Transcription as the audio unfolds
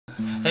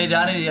Hey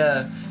Donny,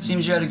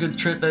 seems you had a good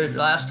trip out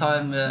last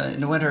time in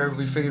the winter.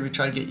 We figured we'd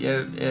try to get you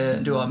out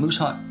and do a moose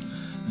hunt.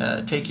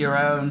 Take you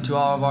around to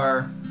all of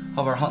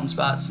our hunting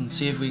spots and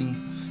see if we can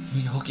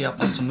hook you up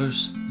on some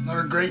moose.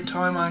 Another great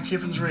time on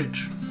Kippens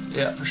Ridge.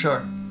 Yeah, for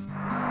sure.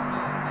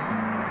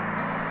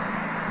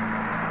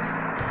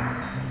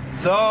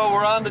 So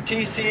we're on the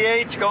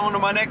TCH going to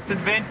my next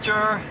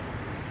adventure.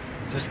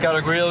 Just got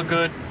a real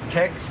good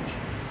text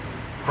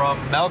from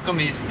Malcolm.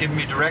 He's giving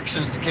me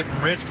directions to Kippens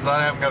Ridge because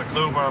I haven't got a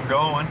clue where I'm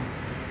going.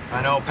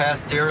 I know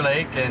past Deer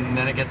Lake and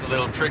then it gets a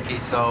little tricky.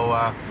 So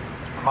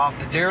I'm off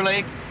to Deer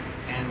Lake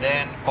and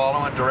then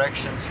following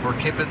directions for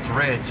Kippens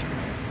Ridge.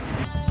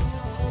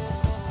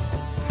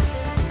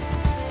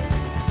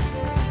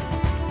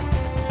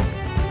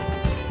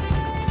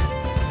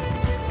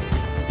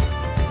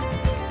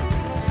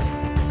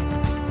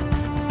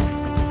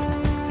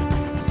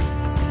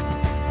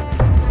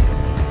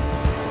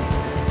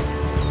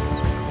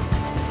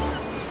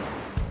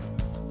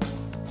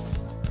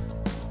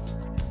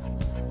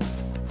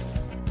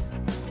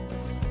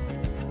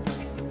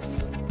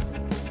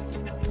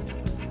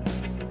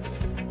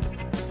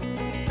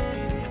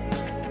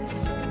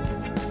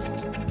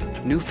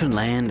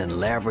 Newfoundland and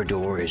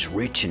Labrador is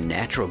rich in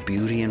natural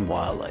beauty and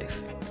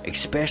wildlife,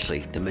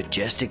 especially the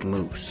majestic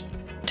moose.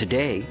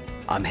 Today,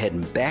 I'm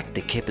heading back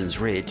to Kippens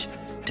Ridge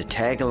to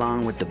tag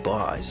along with the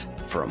boys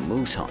for a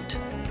moose hunt.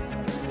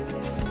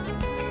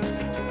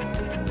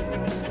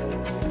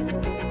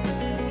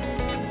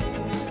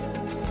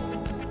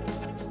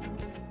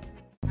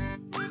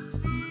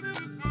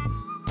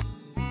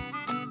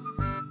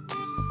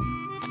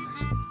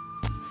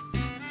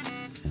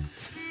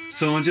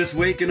 So I'm just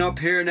waking up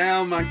here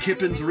now. I'm on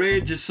Kippens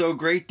Ridge. It's so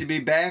great to be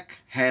back.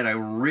 Had a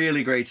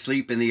really great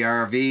sleep in the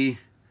RV.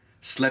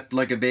 Slept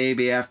like a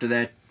baby after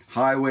that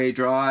highway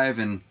drive,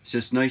 and it's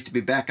just nice to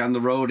be back on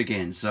the road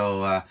again.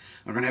 So I'm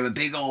gonna have a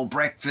big old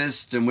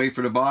breakfast and wait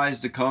for the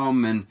boys to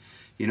come, and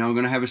you know, I'm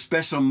gonna have a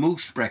special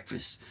moose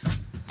breakfast.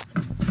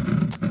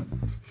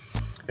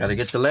 Gotta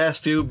get the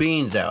last few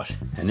beans out,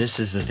 and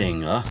this is the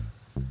thing, huh?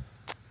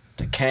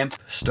 The camp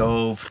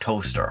stove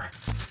toaster.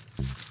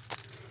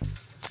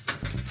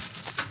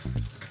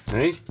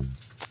 Right?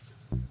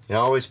 You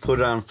always put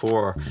it on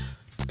 4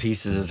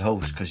 pieces of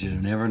toast because you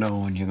never know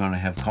when you're going to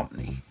have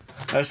company.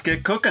 Let's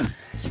get cooking.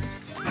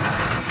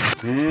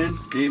 And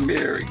get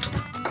married.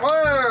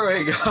 There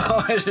we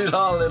go. It is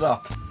all lit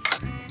up.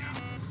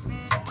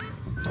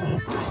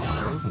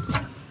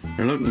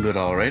 They're looking good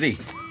already.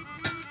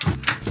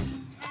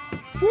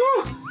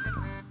 Woo!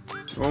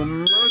 Oh,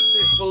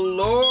 merciful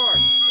Lord.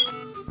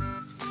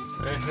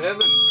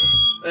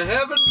 The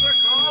heavens are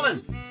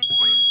calling.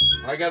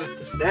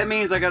 That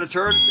means I gotta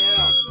turn it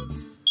down.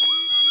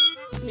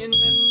 In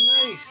the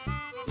night.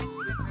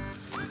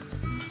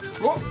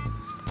 Whoa.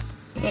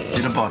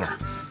 Bit of butter.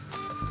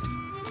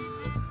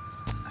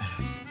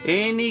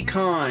 Any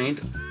kind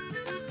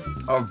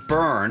of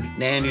burn,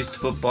 Nan used to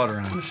put butter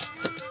on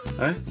it.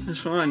 Right? That's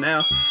fine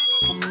now.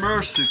 Oh,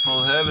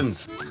 merciful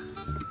heavens.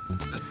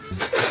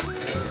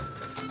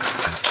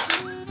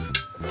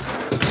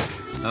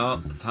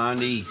 Oh, time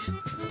to eat.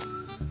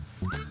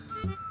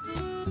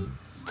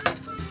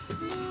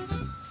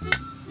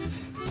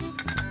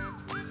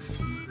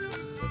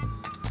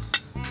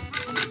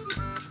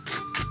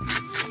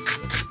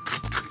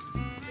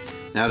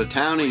 Now the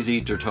townies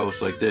eat their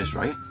toast like this,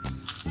 right?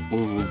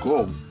 Ooh,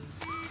 go.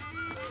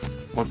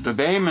 But the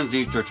Baymans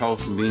eat their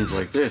toast and beans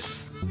like this.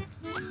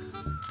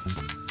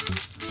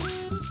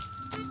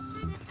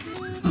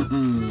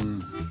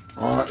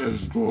 Oh, that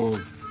is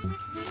good.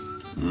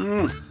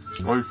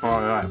 Wait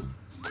for that.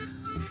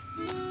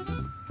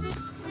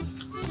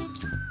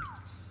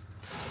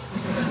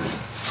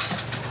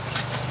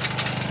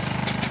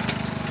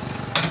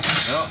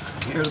 Well,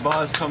 here the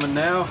boys coming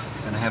now.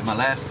 Gonna have my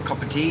last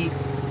cup of tea.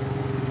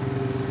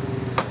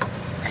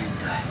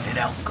 Head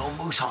out and go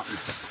moose hunting.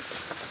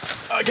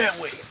 I can't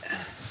wait.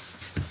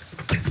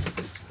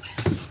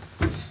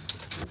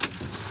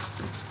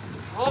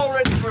 All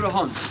ready for the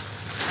hunt.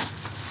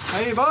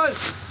 Hey, bud.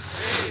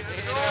 Hey, how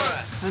you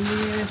doing?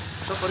 And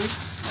what's up, buddy?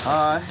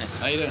 Hi.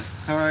 How you doing?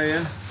 How are you?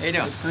 How you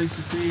doing? It's nice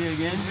to see you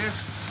again. Yes.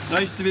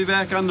 Nice to be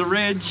back on the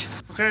ridge.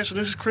 Okay, so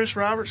this is Chris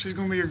Roberts. He's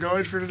going to be your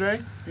guide for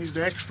today. He's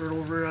the expert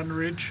over on the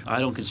ridge. I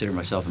don't consider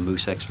myself a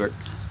moose expert.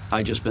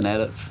 I've just been at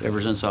it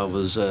ever since I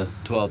was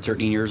 12,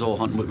 13 years old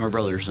hunting with my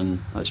brothers,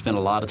 and I've spent a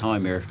lot of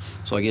time here.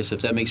 So I guess if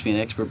that makes me an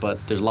expert, but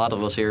there's a lot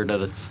of us here that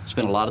have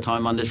spent a lot of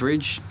time on this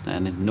ridge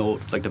and know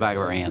it like the back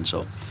of our hand.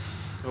 So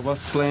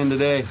what's the plan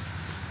today?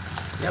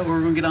 yeah,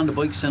 we're going to get on the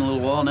bikes in a little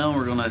while now.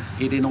 We're going to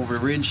head in over the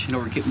ridge,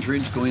 over Kippens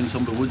Ridge, go in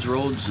some of the woods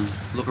roads and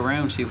look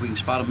around, see if we can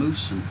spot a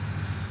moose. And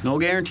no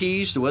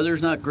guarantees. The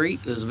weather's not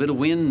great. There's a bit of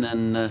wind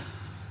and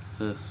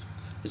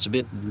it's a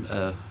bit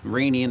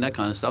rainy and that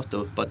kind of stuff,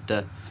 though.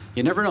 But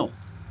you never know.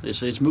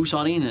 It's moose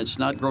hunting, it's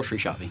not grocery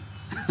shopping.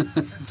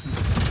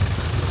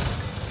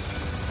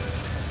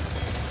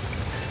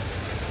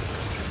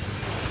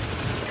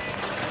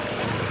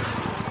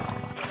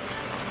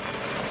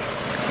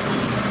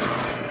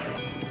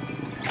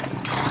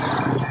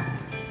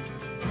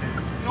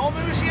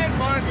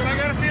 surprise, but I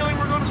got a feeling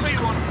we're going to see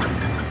one.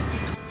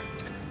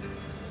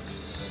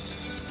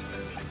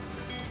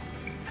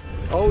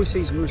 Always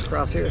sees moose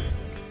across here.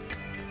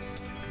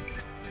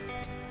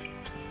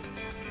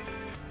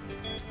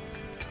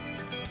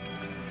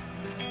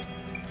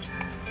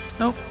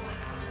 Nope.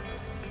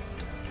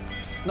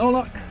 No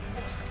luck.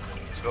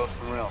 Let's go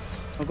somewhere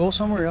else. I'll go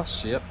somewhere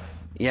else. Yep.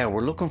 Yeah,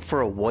 we're looking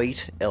for a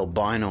white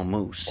albino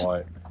moose.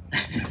 Right.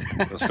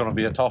 It's going to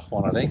be a tough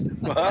one, I think.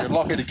 You're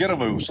lucky to get a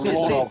moose. See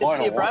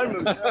a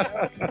brown moose.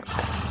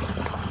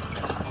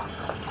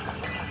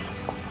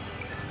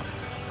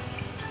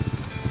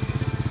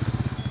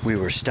 We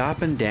were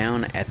stopping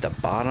down at the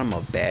bottom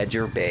of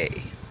Badger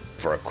Bay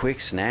for a quick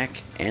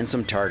snack and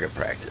some target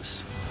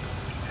practice.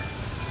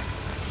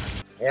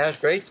 Yeah, it's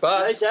a great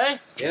spot. Nice, eh?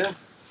 Yeah.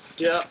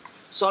 Yeah.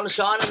 Sun is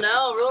shining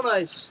now, real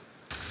nice.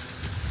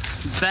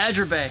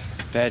 Badger Bay.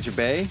 Badger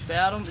Bay.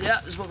 Bottom,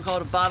 yeah, this is what we call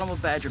the bottom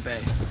of Badger Bay.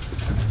 Here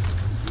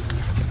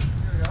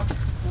we go.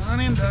 Come on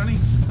in, Donny.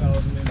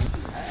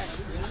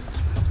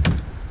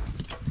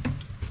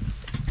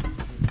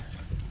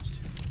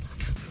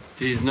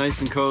 It's nice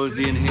and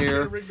cozy in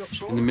here,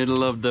 in the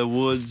middle of the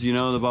woods. You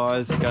know, the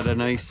boys got a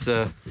nice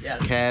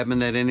cabin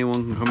that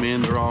anyone can come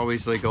in. They're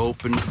always like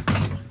open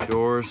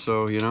doors,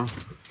 so you know,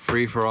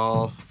 free for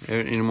all.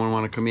 Anyone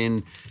want to come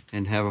in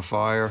and have a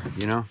fire,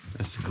 you know?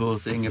 That's the cool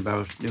thing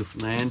about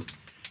Newfoundland.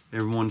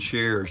 Everyone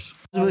shares.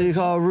 This is what you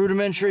call a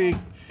rudimentary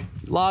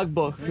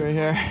logbook right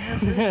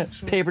here.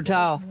 Paper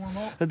towel.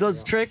 That does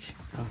the trick.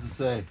 What's it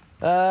say?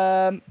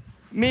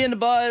 Me and the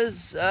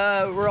boys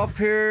were up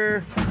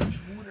here.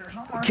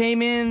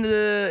 Came in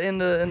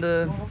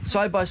the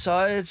side by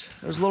side.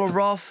 It was a little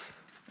rough.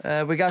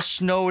 We got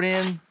snowed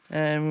in,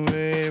 and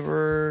we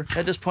were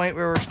at this point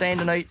we were staying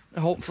the night.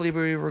 Hopefully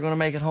we were gonna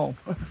make it home.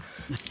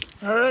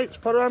 All right, let's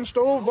put it on the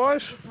stove,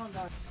 boys.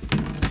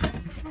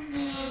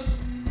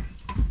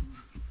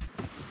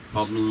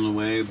 Bubbling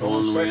away,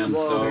 blowing away on the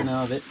stove.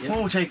 Now a bit, yep.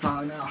 Won't take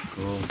long now.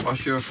 Cool.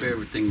 What's your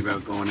favorite thing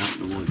about going out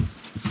in the woods?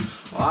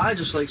 Well, I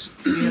just like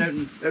being out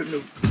in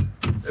the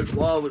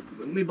wild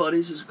with me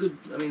buddies. It's good.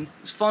 I mean,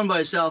 it's fun by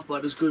itself,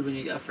 but it's good when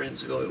you got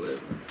friends to go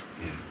with,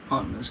 Yeah.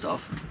 hunting and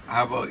stuff.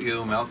 How about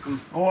you,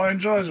 Malcolm? Oh, I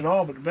enjoys it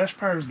all, but the best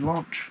part is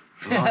lunch.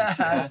 Enjoy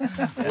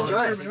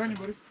it.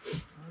 Anybody?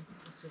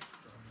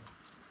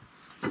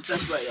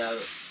 Best way out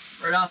of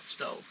it. Right off the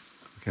stove.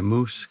 Okay,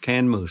 moose,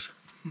 canned moose.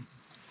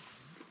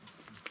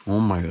 Oh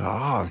my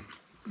God,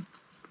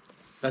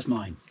 That's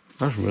mine.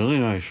 that's really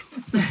nice.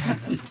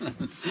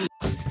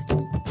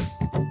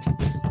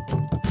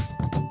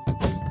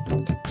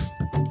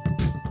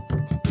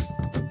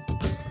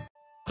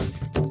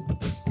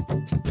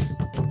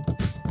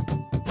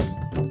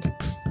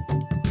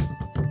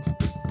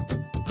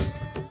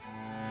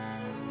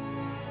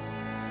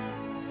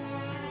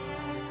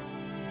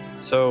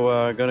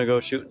 So, gonna go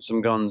shooting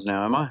some guns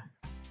now, am I?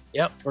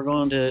 Yep, we're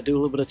going to do a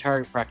little bit of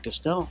target practice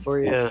now for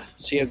you.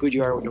 See how good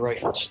you are with the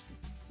rifles.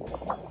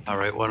 All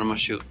right, what am I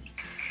shooting?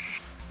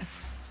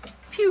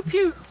 Pew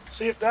pew.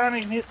 See if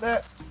Donny can hit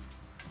that.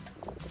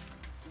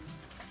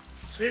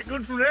 See it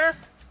good from there?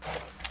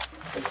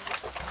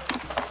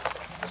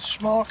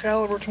 Small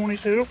caliber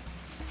 22.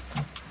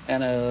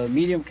 And a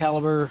medium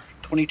caliber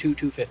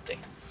 22-250.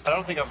 I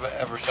don't think I've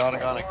ever shot a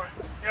gun.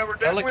 Yeah, we're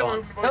definitely Helicon.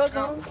 moving the bikes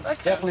now.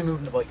 Definitely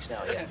moving the bikes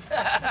now, yeah.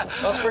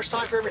 Well, it's first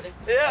time for everything.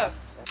 Yeah.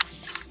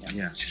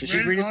 Yeah. So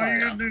she's ready to All you fire.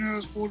 gotta do now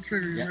is pull the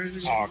trigger. You ready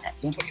to go? Oh, okay.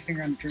 Don't put your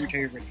finger on the trigger till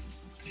you're ready.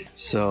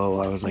 So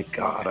I was like,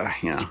 God,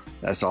 you know,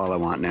 that's all I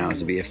want now is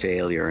to be a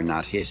failure and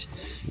not hit,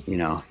 you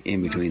know,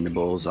 in between the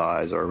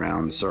bullseyes or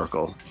around the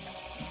circle.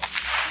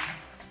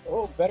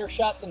 Oh, better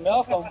shot than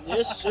Malcolm.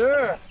 Yes,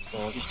 sir.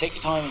 So just take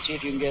your time and see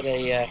if you can get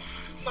a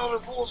Another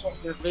bullseye.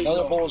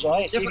 another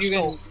bullseye. See if Different you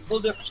can. scope. Little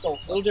different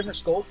scope. Little different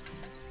scope.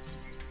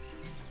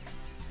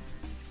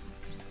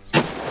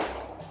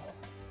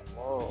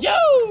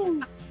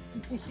 Yo!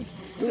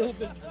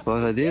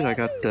 But I did. I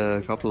got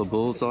a couple of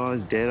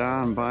bullseyes dead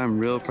on, but I'm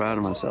real proud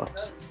of myself.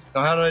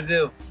 So how did I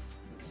do?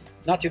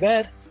 Not too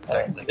bad.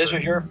 This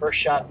was your first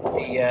shot with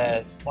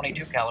the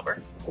 22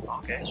 caliber.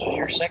 Okay. This was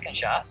your second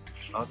shot.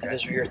 Okay. And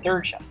this was your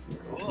third shot.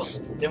 Cool.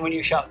 Then when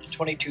you shot the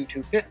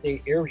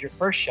 22-250, here was your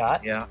first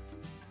shot. Yeah.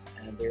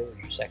 And there was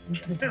your second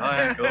shot. Oh,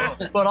 yeah,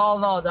 cool. But all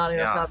in all, Donny,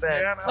 that's Yeah. not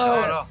bad. Yeah,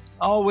 Oh, no.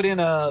 all within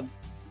a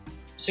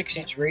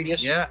 6-inch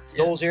radius. Yeah.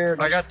 Those here.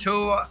 I got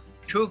two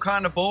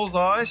kind of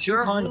bullseyes, two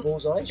sure. kind of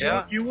bullseyes.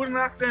 Yeah. You wouldn't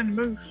knock down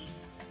the moose.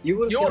 You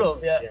would You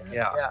would've, yeah.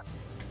 Yeah.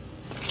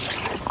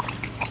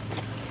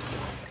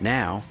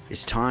 Now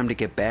it's time to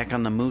get back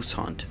on the moose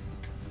hunt.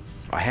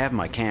 I have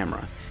my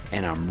camera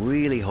and I'm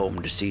really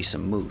hoping to see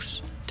some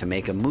moose to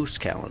make a moose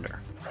calendar.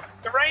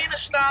 The rain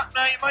has stopped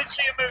now. You might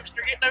see a moose.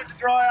 They're getting out to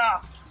dry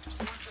off.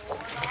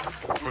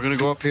 We're gonna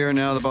go up here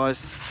now. The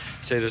boys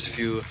say there's a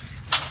few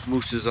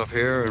mooses up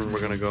here, and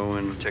we're gonna go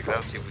and check it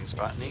out, see if we can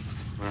spot any.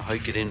 I'm gonna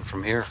hike it in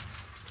from here.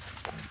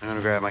 I'm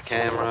gonna grab my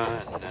camera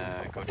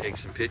and go take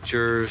some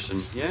pictures,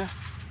 and yeah,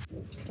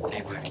 see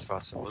if we can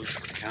spot some moose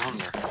for the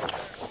calendar.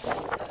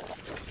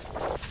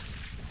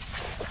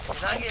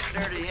 You're not getting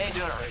dirty, you ain't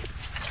doing it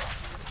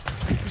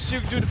right. see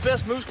who can do the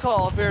best moose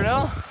call up here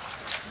now.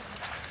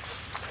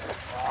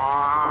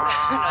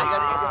 Now you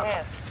gotta use your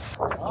hand.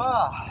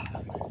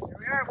 Here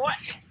we are, boy.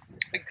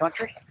 Big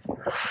country.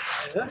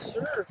 Yes,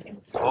 sir.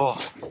 Oh.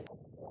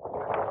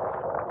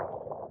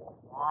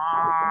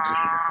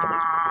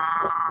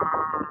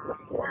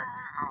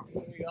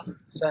 There we go.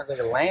 Sounds like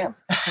a lamb.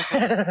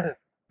 Yes,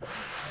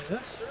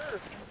 sir.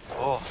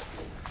 Oh.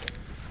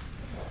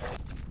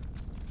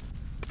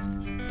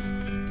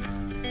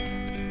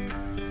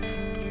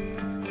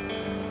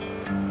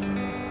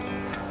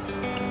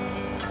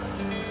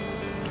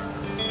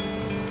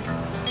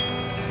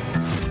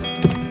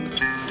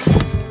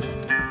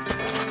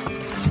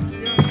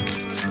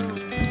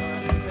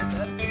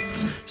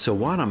 So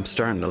what I'm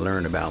starting to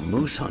learn about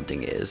moose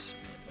hunting is,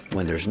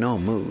 when there's no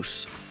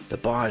moose, the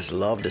boys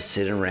love to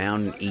sit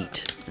around and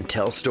eat and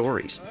tell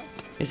stories.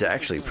 It's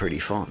actually pretty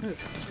fun.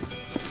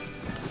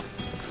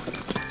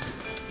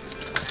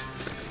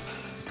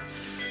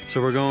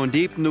 So we're going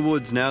deep in the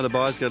woods now. The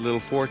boys got a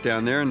little fort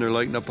down there and they're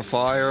lighting up a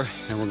fire,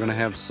 and we're gonna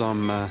have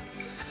some I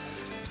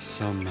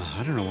don't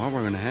know what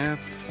we're gonna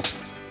have.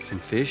 Some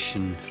fish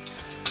and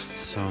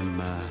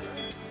some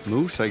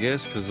moose, I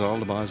guess, because all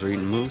the boys are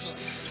eating moose.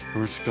 And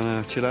we're just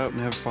gonna chill out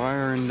and have a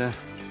fire and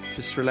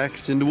just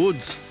relax in the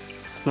woods.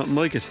 Nothing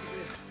like it.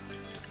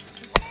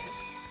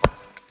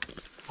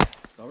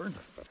 Stubborn.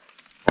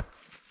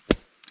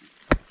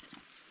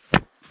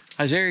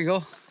 There you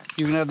go.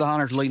 You can have the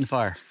honor to light the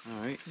fire.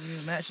 All right.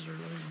 Yeah, matches are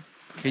really...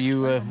 Can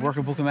you work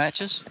a book of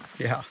matches?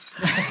 Yeah.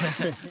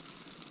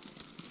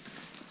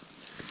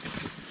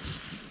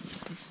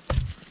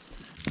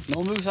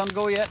 No moose on the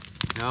go yet?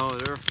 No,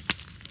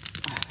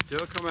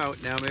 they'll come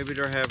out now. Maybe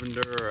they're having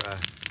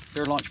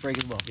Their lunch break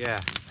as well.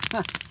 yeah.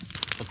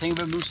 The thing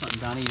about moose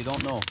hunting, Donny, you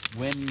don't know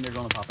when they're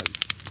going to pop out.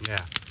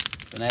 Yeah.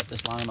 Been at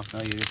this long enough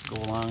now, you just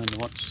go along and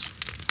once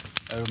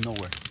out of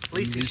nowhere.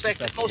 Least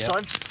expected most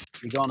times.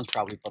 Your gun is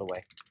probably put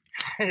away.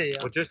 Yeah.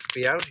 Well, just to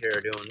be out here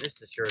doing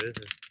this is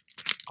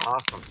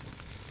awesome.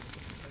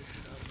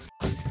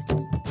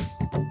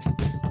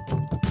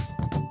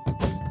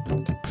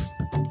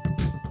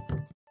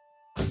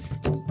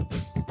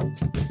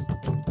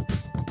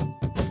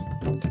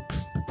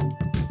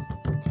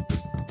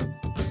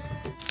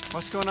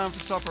 What's going on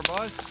for supper,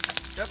 boys?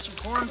 Got some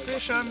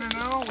cornfish on there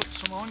now with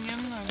some onion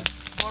and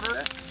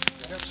butter.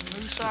 Got some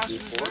moose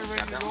sausages there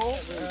ready to go.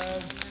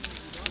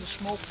 The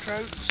smoked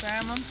trout and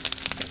salmon.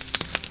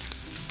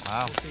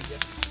 Wow.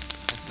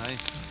 That's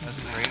nice. That's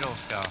a great old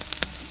scout.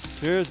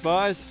 Cheers,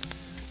 boys.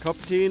 Cup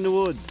of tea in the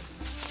woods.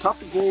 Cup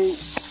of tea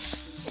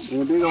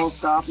and a big old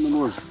stop in the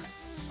woods.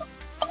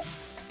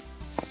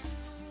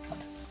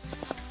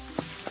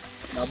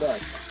 Not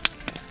bad.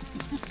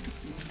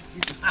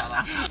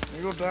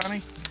 There you go,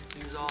 Donny.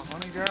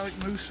 Honey garlic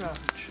moose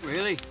sausage.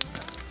 Really?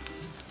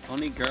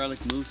 Honey garlic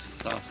moose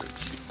sausage.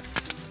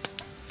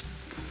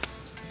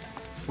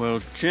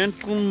 Well,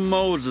 gentle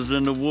Moses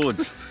in the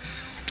woods.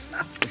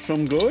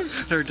 Some good?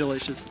 They're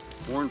delicious.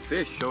 Corn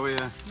fish, show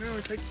ya. Yeah,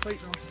 we take the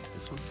plate now.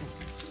 This one.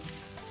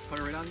 Put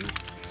it right on you.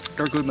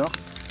 They're good milk.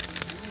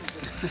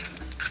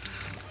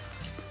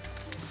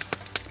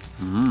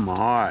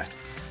 My.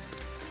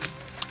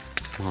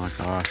 Oh my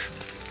gosh.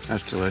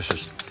 That's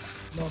delicious.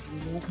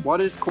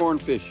 What is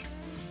cornfish?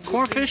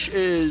 Cornfish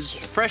is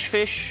fresh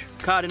fish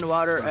caught in the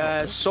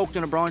water, soaked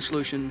in a brine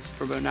solution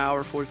for about an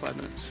hour, 45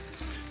 minutes.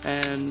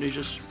 And you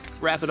just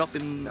wrap it up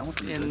in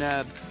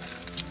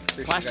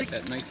plastic,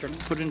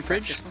 put it in the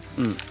fridge,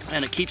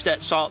 and it keeps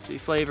that salty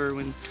flavor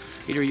when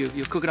either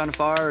you cook it on the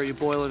fire or you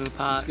boil it in a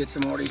pot. Get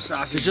some more of these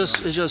sausages.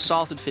 It's just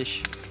salted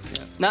fish.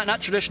 Yeah. Not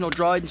traditional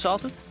dried and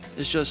salted.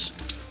 It's just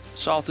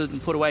salted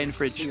and put away in the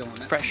fridge,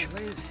 fresh.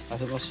 I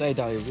was going to say,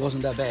 Donny, it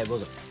wasn't that bad,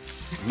 was it?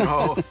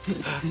 No.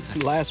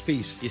 Last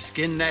piece. You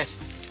skin that,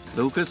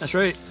 Lucas? That's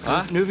right.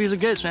 Huh? Newbies are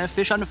good, man.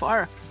 Fish on the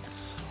fire.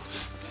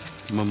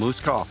 My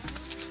moose call.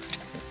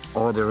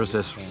 Oh, there was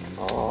this.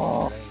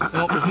 No,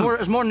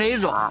 it's more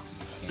nasal.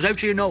 It's out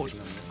to your nose.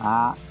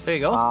 There you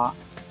go.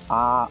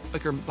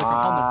 Like you're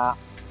humming.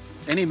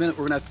 Any minute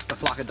we're going to have a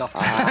flock of duck.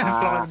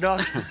 Flock of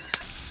duck.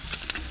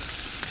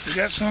 We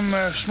got some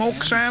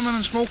smoked salmon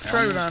and smoked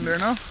trout on there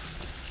now.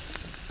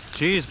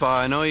 Jeez, boy,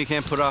 I know you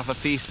can't put off a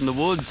feast in the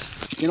woods.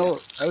 You know,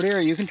 out here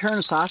you can turn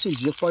a sausage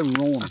just by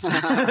rolling.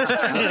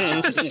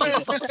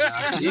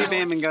 You've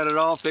even got it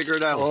all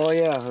figured out. Oh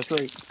yeah, that's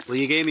right. Well,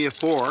 you gave me a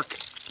fork,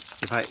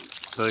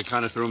 so it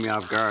kind of threw me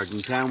off guard. In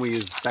town we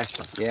use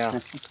special.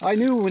 Yeah. I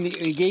knew when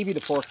he gave you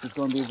the fork it was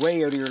going to be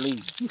way out of your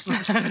league.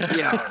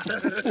 Yeah.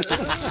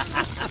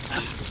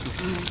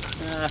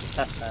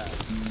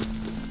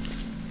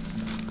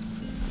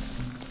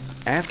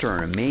 After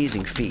an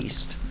amazing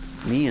feast,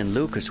 me and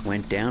Lucas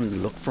went down to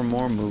look for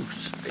more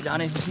moose. Hey,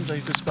 Donny, this seems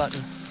like a good spot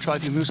to try a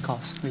few moose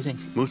calls. What do you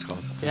think? Moose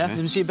calls. Yeah? Okay.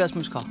 Let me see your best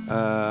moose call.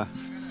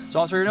 It's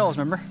all through your nose,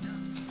 remember?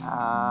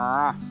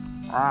 Not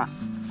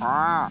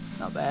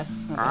bad.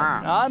 No,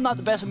 I'm not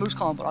the best at moose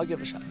calling, but I'll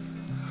give it a shot.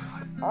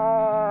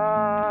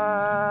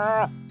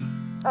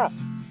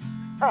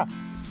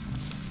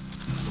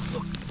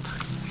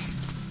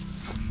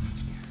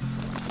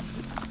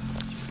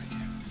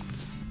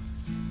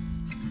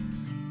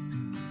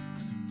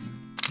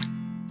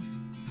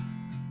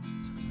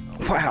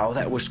 Wow,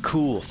 that was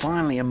cool.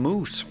 Finally a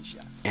moose.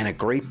 And a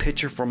great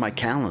picture for my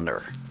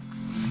calendar.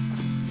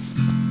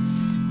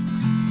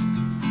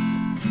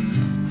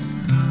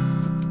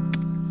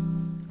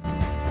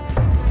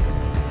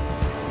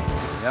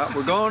 Yeah,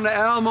 we're going to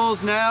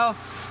Almo's now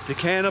to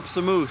can up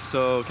some moose,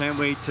 so can't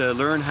wait to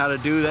learn how to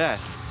do that.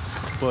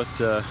 But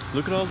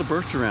look at all the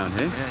birch around,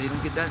 hey? Yeah, you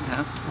don't get that in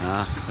town.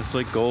 Ah, that's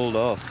like gold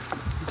off.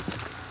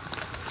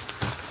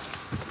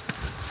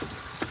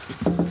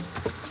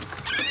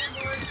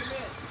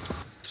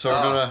 So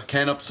we're gonna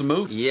can up some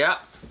moose? Yeah,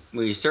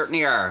 we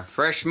certainly are.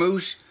 Fresh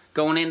moose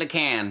going in the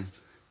can,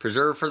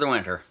 preserved for the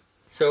winter.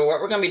 So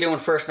what we're gonna be doing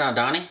first now,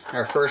 Donnie,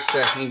 our first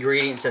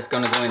ingredients that's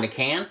gonna go in the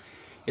can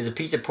is a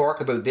piece of pork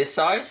about this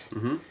size.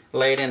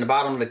 Lay it in the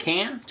bottom of the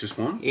can. Just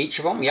one? Each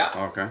of them, yeah.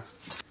 Okay.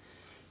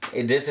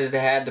 This is to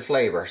add the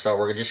flavor, so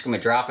we're just gonna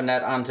be dropping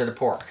that onto the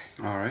pork.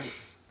 All right.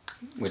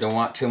 We don't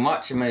want too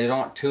much, and we don't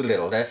want too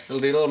little. That's a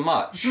little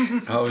much.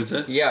 Oh, is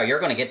it? Yeah,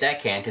 you're gonna get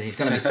that can because he's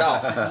gonna be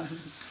soft.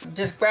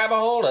 Just grab a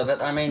hold of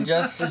it. I mean,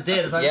 just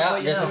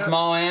yeah, just a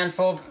small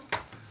handful.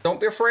 Don't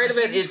be afraid of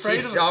it.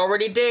 It's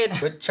already dead.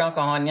 Good chunk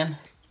of onion,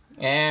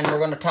 and we're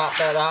gonna top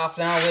that off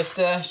now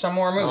with some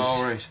more moose.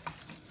 All right.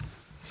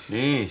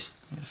 Nice.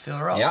 Fill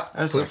her up. Yeah,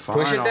 That's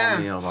push it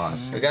down. Meal, boss.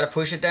 We gotta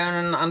push it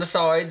down on the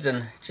sides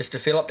and just to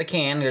fill up the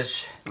can.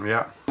 Because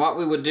yeah. what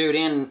we would do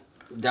then,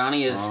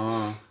 Donnie, is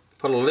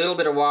put a little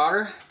bit of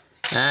water,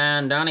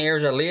 and Donnie,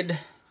 here's a lid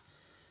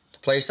to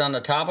place on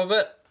the top of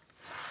it.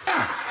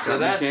 Yeah, so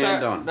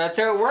that's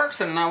how it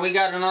works. And now we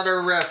got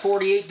another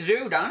 48 to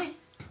do, Donnie.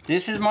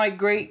 This is my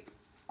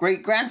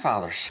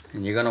great-grandfather's.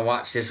 And you're gonna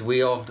watch this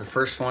wheel, the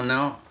first one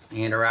now,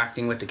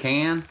 interacting with the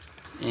can.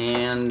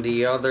 And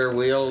the other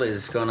wheel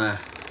is gonna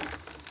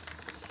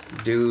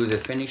do the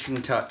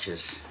finishing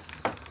touches.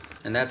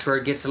 And that's where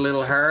it gets a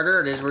little harder.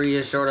 It is where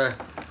you sort of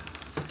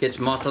gets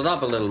muscled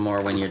up a little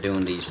more when you're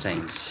doing these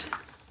things.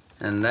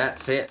 And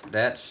that's it.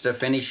 That's the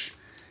finish.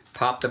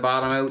 Pop the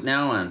bottom out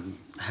now and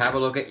have a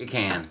look at your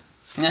can.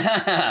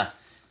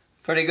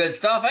 Pretty good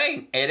stuff,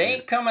 eh? It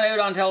ain't coming out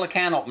until the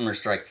can opener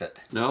strikes it.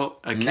 No,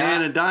 a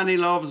can of Donny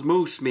loves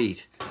moose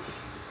meat.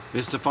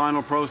 It's the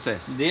final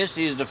process. This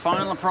is the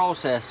final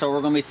process. So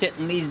we're gonna be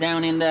sitting these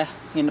down in the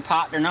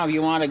pot there now. If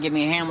you want to give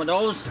me a hand with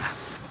those,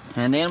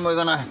 and then we're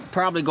gonna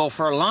probably go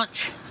for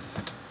lunch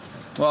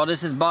while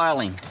this is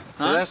boiling.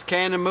 So that's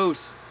canning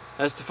moose.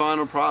 That's the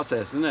final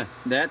process, isn't it?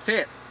 That's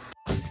it.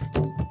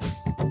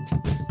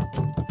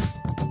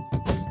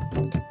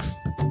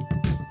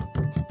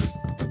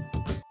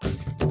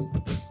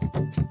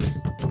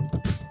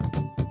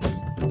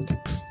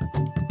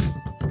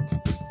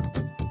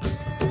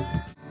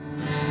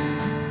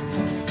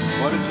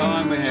 What a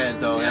time we had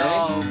though,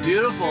 Oh,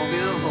 beautiful,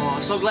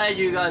 beautiful. So glad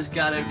you guys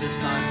got out this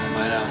time.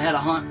 I know. I had a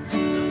hunt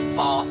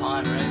fall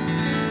time,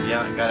 right?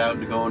 Yeah, got out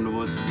to go in the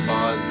woods with the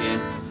boys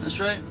again. That's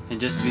right. And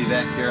just to be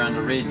back here on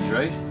the ridge,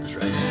 right? That's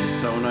right.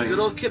 It's so nice. Good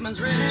old Kippens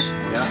Ridge.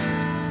 Yeah.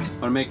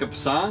 Want to make up a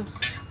song?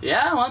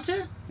 Yeah, I want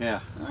to.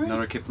 Yeah, right.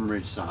 another Kippens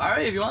Ridge song. All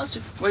right, if you want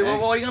to. Wait, Okay.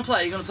 what are you gonna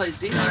play? You gonna play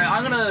D? All right,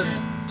 I'm gonna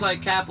play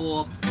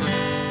capital.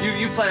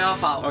 You play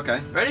off out.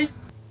 Okay. Ready?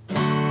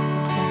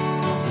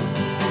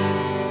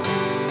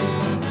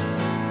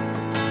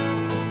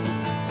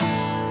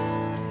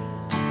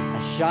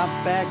 Shot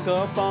back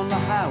up on the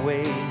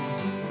highway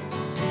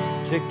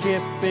to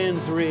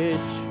Kippens Ridge,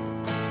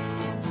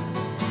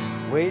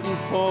 waiting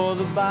for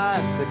the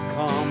boys to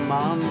come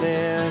on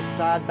their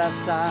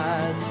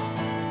side-by-sides.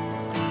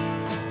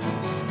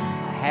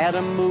 I had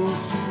a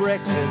moose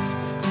breakfast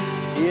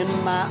in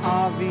my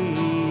RV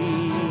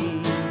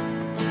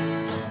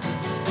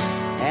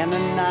and a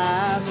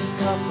nice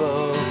cup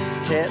of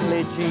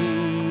Tetley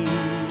tea.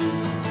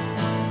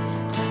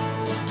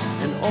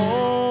 And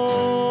oh,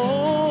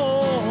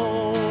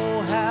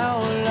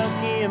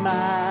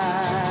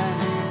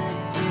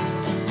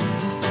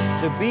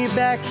 to be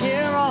back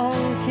here on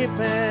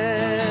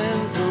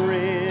Kippens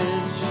Ridge.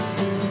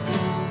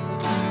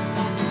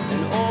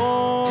 And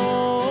oh,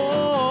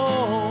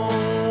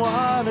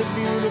 what a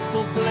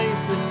beautiful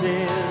place this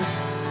is,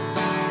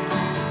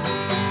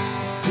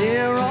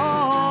 here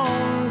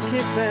on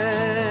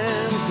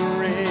Kippens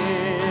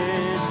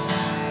Ridge.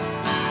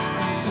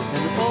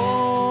 And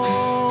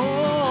oh,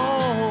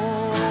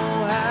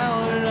 how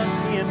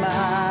lucky am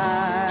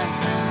I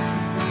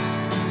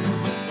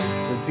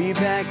to be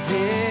back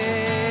here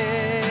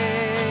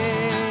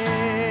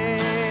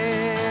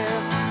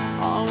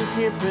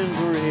Kippens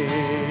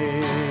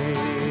Ridge.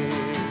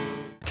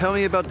 Tell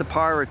me about the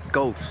pirate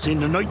ghosts. In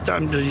the night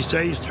time, he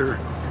says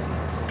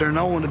they're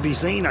known to be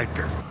seen out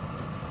there.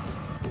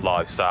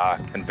 Livestock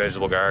and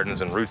vegetable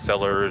gardens and root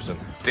cellars, and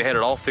they had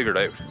it all figured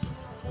out.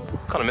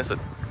 Kind of miss it,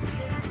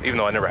 even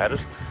though I never had it,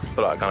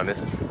 but I kind of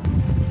miss it.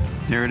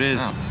 Here it is,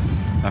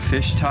 a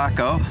fish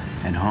taco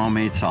and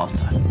homemade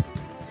salsa.